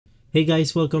Hey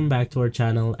guys, welcome back to our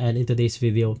channel, and in today's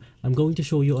video, I'm going to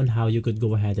show you on how you could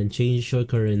go ahead and change your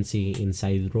currency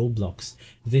inside Roblox.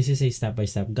 This is a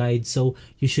step-by-step guide, so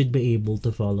you should be able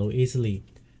to follow easily.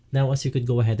 Now, as you could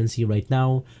go ahead and see right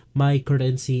now, my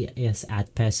currency is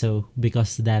at peso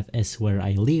because that is where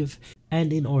I live.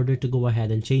 And in order to go ahead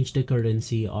and change the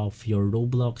currency of your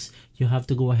Roblox, you have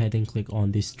to go ahead and click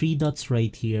on these three dots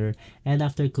right here. And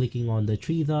after clicking on the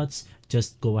three dots,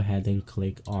 just go ahead and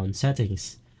click on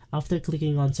settings. After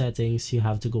clicking on settings, you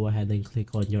have to go ahead and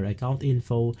click on your account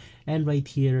info, and right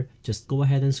here just go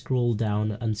ahead and scroll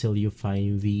down until you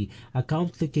find the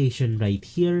account location right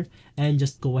here, and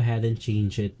just go ahead and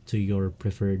change it to your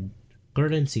preferred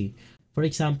currency. For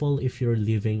example, if you're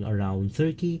living around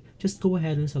Turkey, just go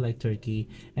ahead and select Turkey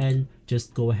and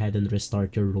just go ahead and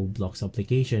restart your Roblox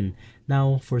application.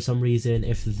 Now, for some reason,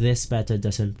 if this method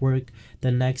doesn't work,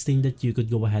 the next thing that you could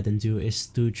go ahead and do is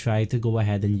to try to go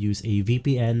ahead and use a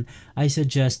VPN. I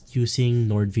suggest using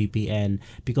NordVPN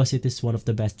because it is one of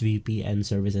the best VPN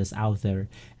services out there.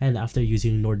 And after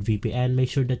using NordVPN, make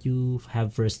sure that you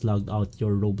have first logged out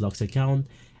your Roblox account.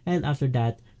 And after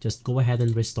that, just go ahead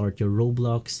and restart your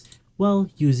Roblox.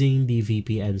 Well, using the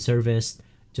VPN service,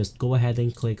 just go ahead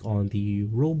and click on the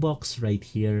Robux right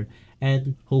here,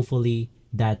 and hopefully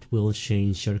that will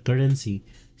change your currency.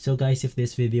 So guys, if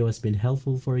this video has been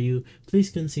helpful for you,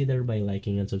 please consider by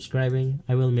liking and subscribing.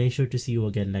 I will make sure to see you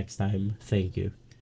again next time. Thank you.